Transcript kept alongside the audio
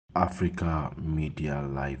Africa Media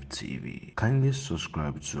Live TV. Kindly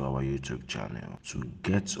subscribe to our YouTube channel to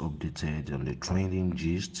get updated on the trending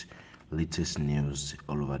gist, latest news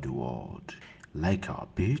all over the world. Like our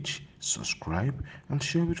page, subscribe, and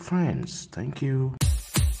share with friends. Thank you.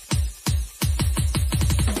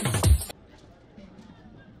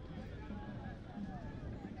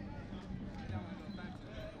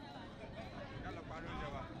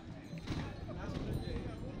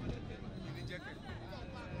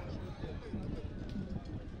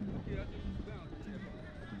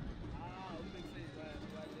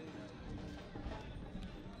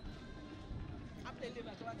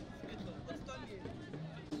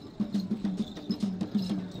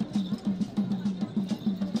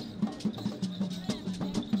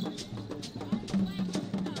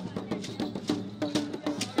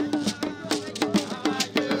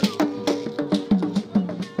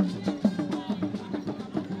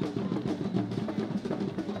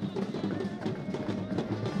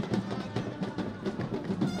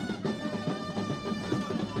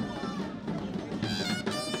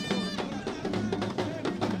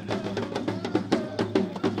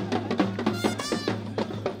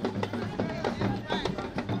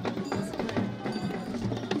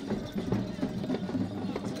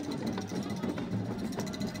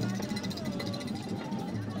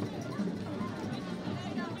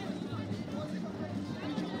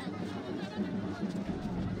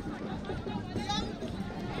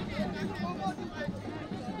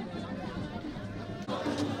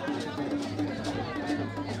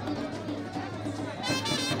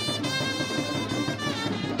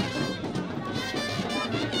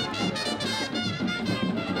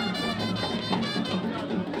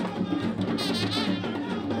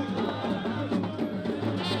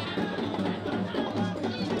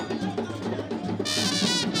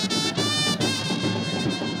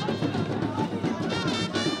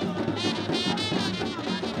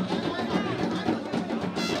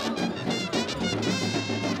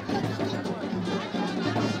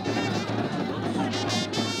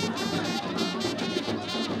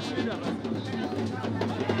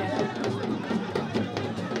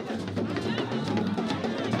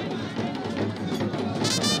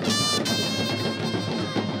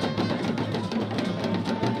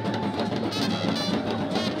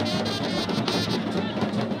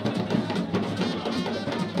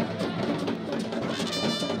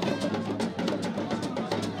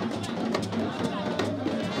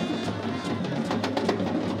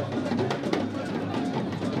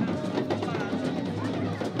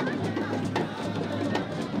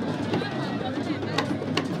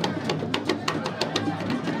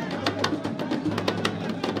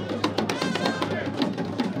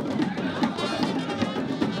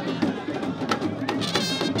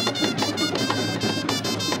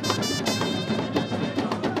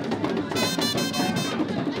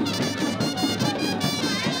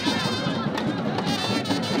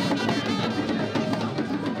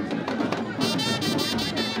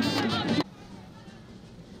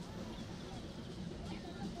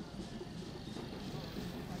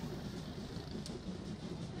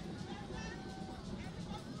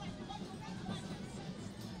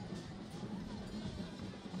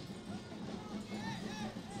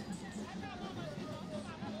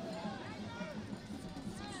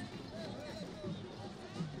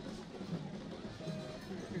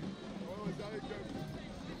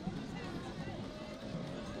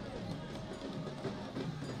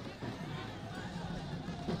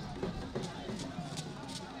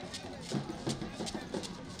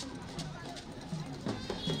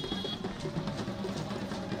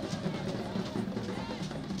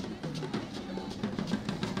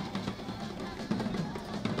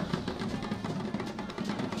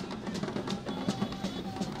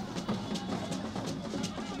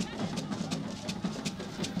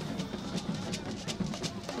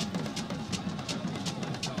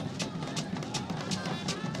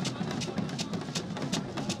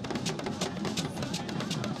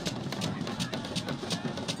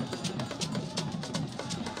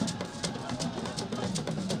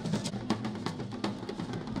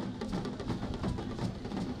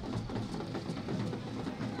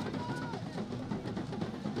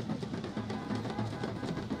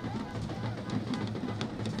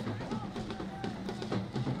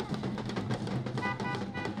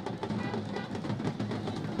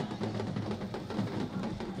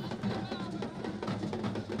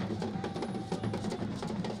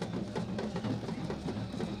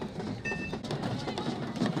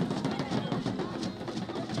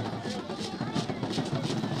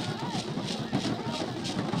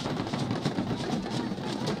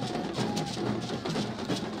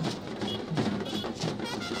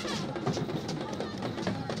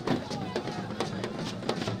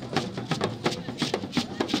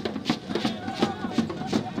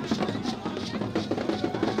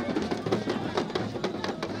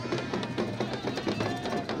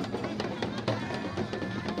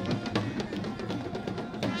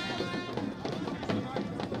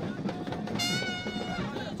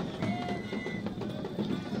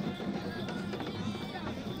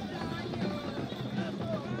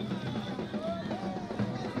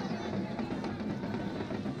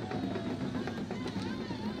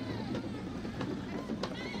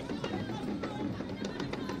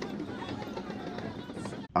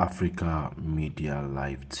 Africa Media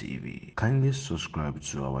Live TV. Kindly subscribe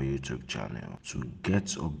to our YouTube channel to get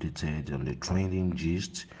updated on the trending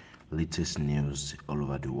gist, latest news all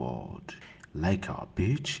over the world. Like our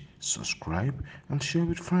page, subscribe, and share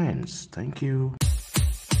with friends. Thank you.